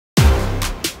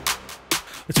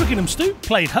Twickenham Stoop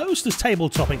played host as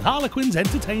table-topping Harlequins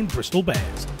entertained Bristol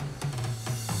Bears.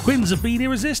 Quins have been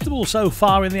irresistible so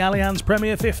far in the Allianz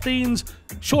Premier 15s,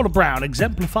 Shauna Brown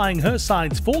exemplifying her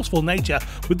side's forceful nature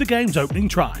with the game's opening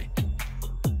try.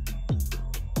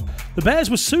 The Bears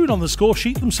were soon on the score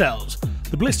sheet themselves.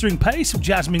 The blistering pace of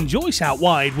Jasmine Joyce out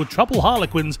wide would trouble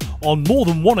Harlequins on more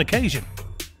than one occasion.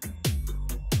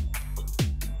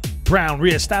 Brown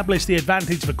re-established the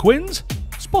advantage for Quins,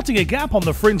 spotting a gap on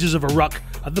the fringes of a ruck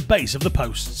at the base of the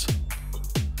posts.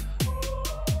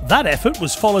 That effort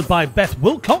was followed by Beth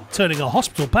Wilcock turning a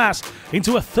hospital pass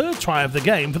into a third try of the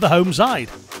game for the home side.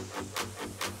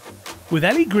 With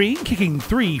Ellie Green kicking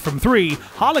 3 from 3,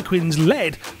 Harlequins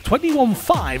led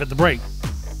 21-5 at the break.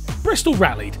 Bristol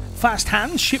rallied. Fast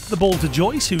hands shipped the ball to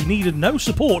Joyce, who needed no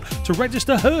support to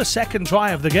register her second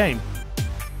try of the game.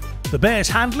 The Bears'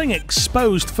 handling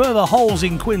exposed further holes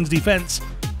in Quins' defence.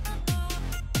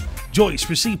 Joyce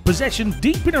received possession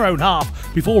deep in her own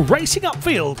half before racing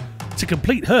upfield to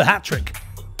complete her hat-trick.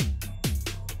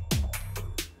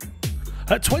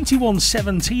 At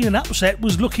 21-17, an upset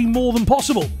was looking more than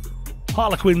possible.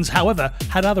 Harlequins, however,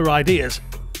 had other ideas.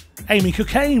 Amy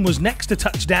Cocaine was next to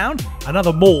touch down,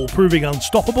 another maul proving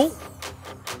unstoppable.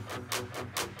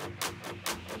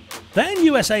 Then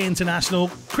USA international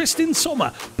Kristin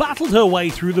Sommer battled her way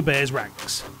through the Bears'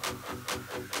 ranks.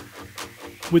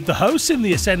 With the hosts in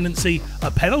the ascendancy,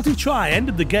 a penalty try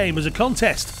ended the game as a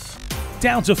contest.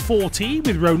 Down to 14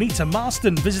 with Ronita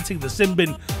Marston visiting the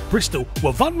Simbin, Bristol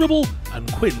were vulnerable and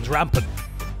Quins rampant.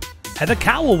 Heather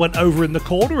Cowell went over in the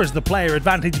corner as the player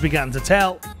advantage began to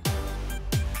tell.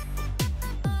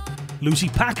 Lucy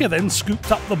Packer then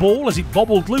scooped up the ball as it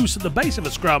bobbled loose at the base of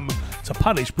a scrum to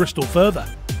punish Bristol further.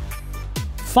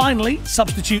 Finally,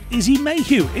 substitute Izzy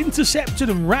Mayhew intercepted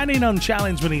and ran in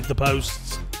unchallenged beneath the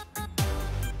posts.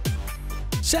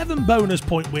 7 bonus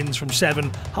point wins from 7,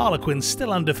 Harlequins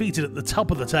still undefeated at the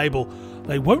top of the table.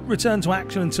 They won't return to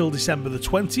action until December the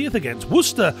 20th against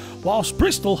Worcester, whilst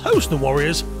Bristol host the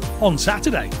Warriors on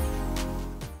Saturday.